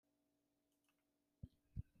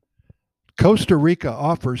Costa Rica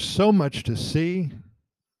offers so much to see,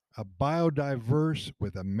 a biodiverse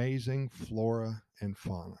with amazing flora and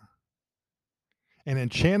fauna. An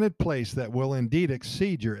enchanted place that will indeed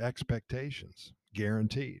exceed your expectations,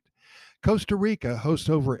 guaranteed. Costa Rica hosts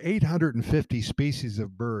over 850 species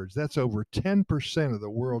of birds. That's over 10% of the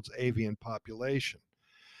world's avian population.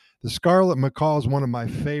 The scarlet macaw is one of my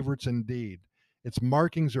favorites indeed. Its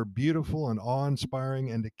markings are beautiful and awe inspiring,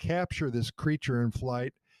 and to capture this creature in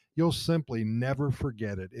flight, you'll simply never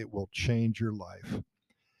forget it. It will change your life.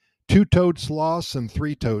 Two-toed sloths and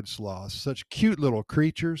three-toed sloths, such cute little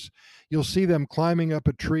creatures. You'll see them climbing up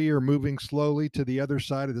a tree or moving slowly to the other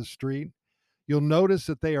side of the street. You'll notice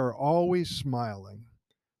that they are always smiling.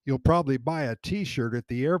 You'll probably buy a t-shirt at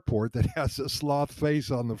the airport that has a sloth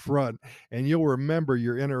face on the front, and you'll remember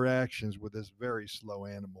your interactions with this very slow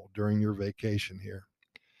animal during your vacation here.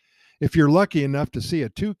 If you're lucky enough to see a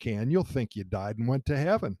toucan, you'll think you died and went to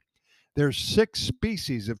heaven. There's 6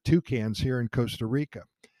 species of toucans here in Costa Rica.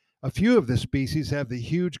 A few of the species have the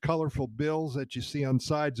huge colorful bills that you see on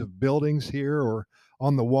sides of buildings here or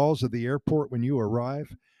on the walls of the airport when you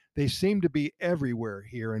arrive. They seem to be everywhere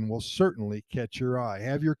here and will certainly catch your eye.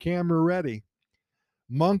 Have your camera ready.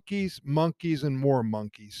 Monkeys, monkeys, and more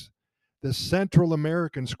monkeys. The Central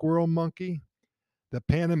American squirrel monkey, the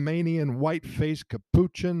Panamanian white-faced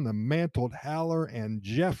capuchin, the mantled howler, and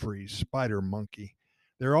Jeffrey's spider monkey.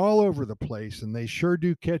 They're all over the place, and they sure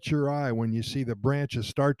do catch your eye when you see the branches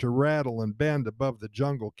start to rattle and bend above the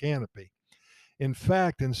jungle canopy. In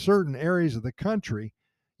fact, in certain areas of the country,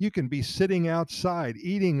 you can be sitting outside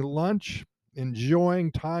eating lunch,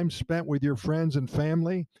 enjoying time spent with your friends and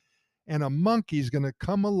family, and a monkey's going to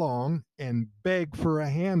come along and beg for a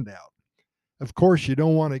handout. Of course, you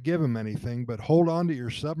don't want to give them anything, but hold on to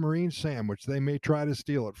your submarine sandwich. They may try to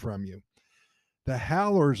steal it from you. The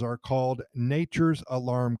howlers are called nature's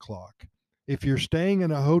alarm clock. If you're staying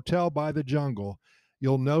in a hotel by the jungle,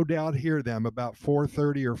 you'll no doubt hear them about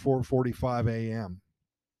 4:30 or 4:45 a.m.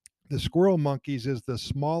 The squirrel monkeys is the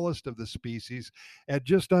smallest of the species at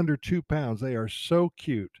just under 2 pounds. They are so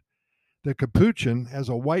cute. The capuchin has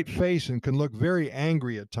a white face and can look very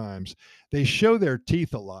angry at times. They show their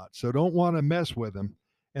teeth a lot, so don't want to mess with them.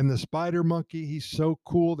 And the spider monkey, he's so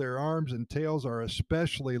cool. Their arms and tails are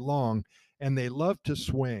especially long, and they love to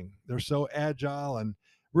swing. They're so agile and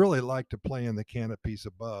really like to play in the canopies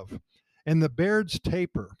above. And the Baird's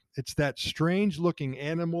tapir, it's that strange looking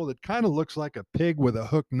animal that kind of looks like a pig with a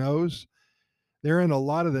hook nose. They're in a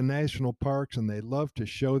lot of the national parks and they love to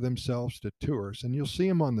show themselves to tourists, and you'll see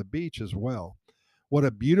them on the beach as well. What a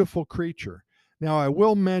beautiful creature. Now, I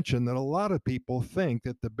will mention that a lot of people think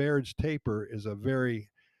that the Baird's tapir is a very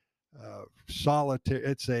solitary,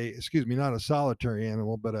 excuse me, not a solitary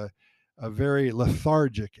animal, but a very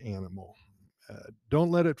lethargic animal. Don't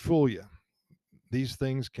let it fool you. These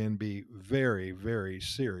things can be very, very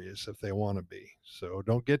serious if they want to be. So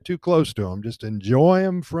don't get too close to them. Just enjoy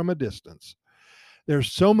them from a distance.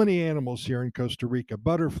 There's so many animals here in Costa Rica: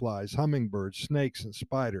 butterflies, hummingbirds, snakes, and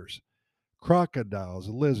spiders, crocodiles,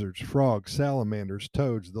 lizards, frogs, salamanders,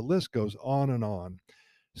 toads. The list goes on and on.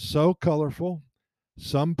 So colorful,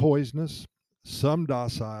 some poisonous, some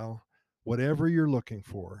docile. Whatever you're looking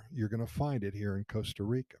for, you're going to find it here in Costa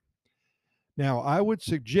Rica. Now, I would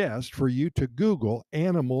suggest for you to Google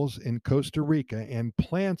animals in Costa Rica and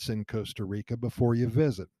plants in Costa Rica before you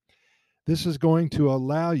visit. This is going to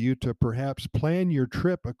allow you to perhaps plan your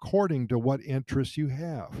trip according to what interests you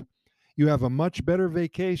have. You have a much better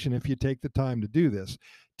vacation if you take the time to do this.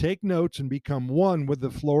 Take notes and become one with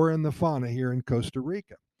the flora and the fauna here in Costa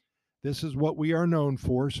Rica. This is what we are known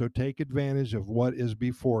for, so take advantage of what is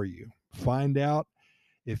before you. Find out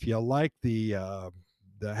if you like the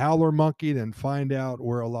howler monkey, then find out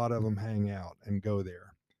where a lot of them hang out and go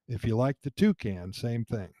there. If you like the toucan, same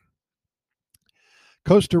thing.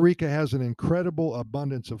 Costa Rica has an incredible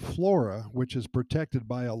abundance of flora, which is protected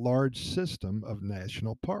by a large system of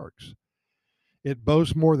national parks. It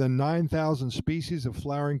boasts more than 9,000 species of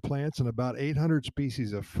flowering plants and about 800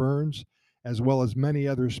 species of ferns, as well as many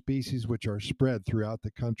other species which are spread throughout the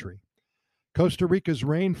country. Costa Rica's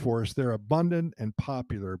rainforests, they're abundant and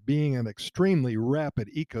popular, being an extremely rapid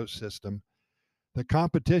ecosystem. The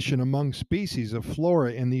competition among species of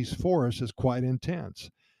flora in these forests is quite intense.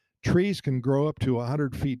 Trees can grow up to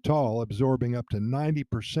 100 feet tall, absorbing up to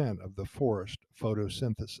 90% of the forest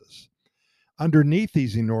photosynthesis. Underneath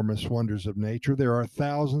these enormous wonders of nature, there are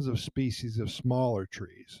thousands of species of smaller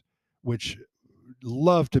trees, which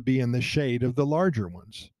love to be in the shade of the larger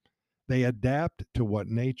ones. They adapt to what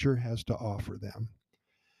nature has to offer them.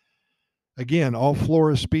 Again, all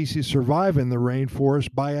flora species survive in the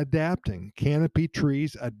rainforest by adapting. Canopy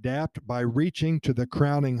trees adapt by reaching to the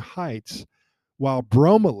crowning heights, while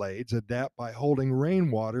bromeliads adapt by holding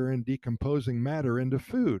rainwater and decomposing matter into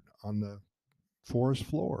food on the forest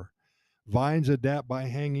floor. Vines adapt by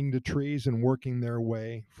hanging to trees and working their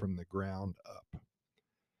way from the ground up.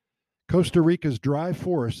 Costa Rica's dry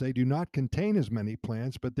forests, they do not contain as many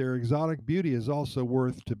plants, but their exotic beauty is also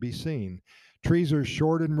worth to be seen. Trees are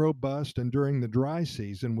short and robust, and during the dry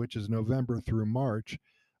season, which is November through March,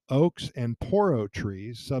 oaks and poro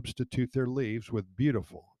trees substitute their leaves with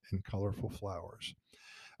beautiful and colorful flowers.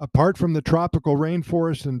 Apart from the tropical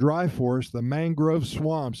rainforest and dry forest, the mangrove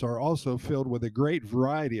swamps are also filled with a great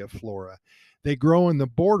variety of flora. They grow in the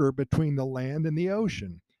border between the land and the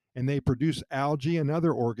ocean, and they produce algae and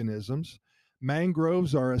other organisms.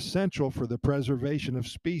 Mangroves are essential for the preservation of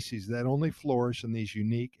species that only flourish in these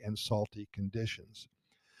unique and salty conditions.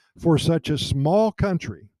 For such a small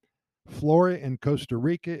country, flora in Costa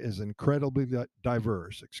Rica is incredibly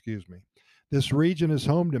diverse. This region is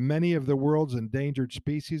home to many of the world's endangered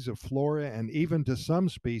species of flora and even to some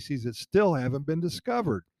species that still haven't been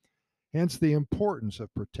discovered. Hence the importance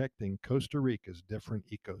of protecting Costa Rica's different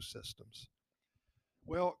ecosystems.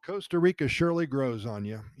 Well, Costa Rica surely grows on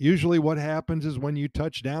you. Usually, what happens is when you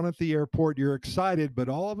touch down at the airport, you're excited, but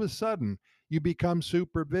all of a sudden, you become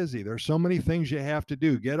super busy. There's so many things you have to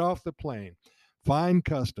do. Get off the plane, find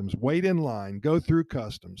customs, wait in line, go through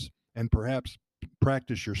customs, and perhaps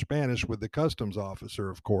practice your Spanish with the customs officer,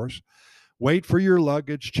 of course. Wait for your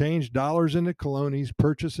luggage, change dollars into colones,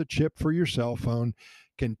 purchase a chip for your cell phone,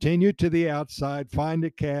 continue to the outside, find a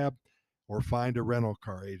cab, or find a rental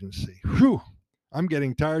car agency. Whew! I'm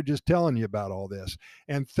getting tired just telling you about all this.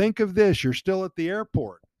 And think of this, you're still at the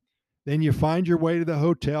airport. Then you find your way to the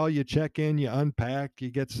hotel, you check in, you unpack, you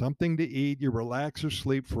get something to eat, you relax or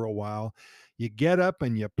sleep for a while. You get up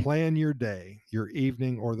and you plan your day, your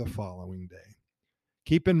evening, or the following day.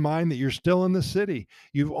 Keep in mind that you're still in the city.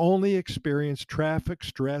 You've only experienced traffic,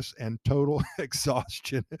 stress, and total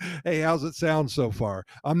exhaustion. Hey, how's it sound so far?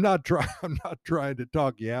 I'm not trying to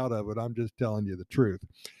talk you out of it. I'm just telling you the truth.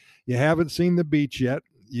 You haven't seen the beach yet.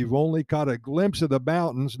 You've only caught a glimpse of the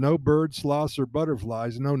mountains, no birds, sloths, or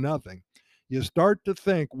butterflies, no nothing. You start to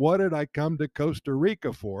think, what did I come to Costa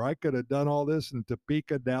Rica for? I could have done all this in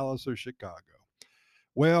Topeka, Dallas, or Chicago.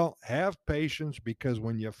 Well, have patience because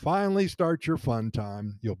when you finally start your fun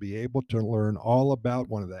time, you'll be able to learn all about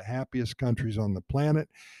one of the happiest countries on the planet.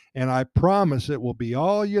 And I promise it will be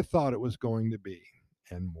all you thought it was going to be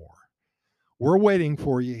and more. We're waiting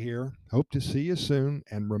for you here. Hope to see you soon.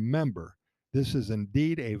 And remember, this is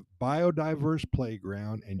indeed a biodiverse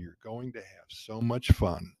playground, and you're going to have so much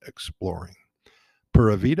fun exploring.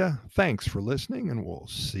 Pura Vida, thanks for listening, and we'll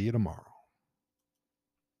see you tomorrow.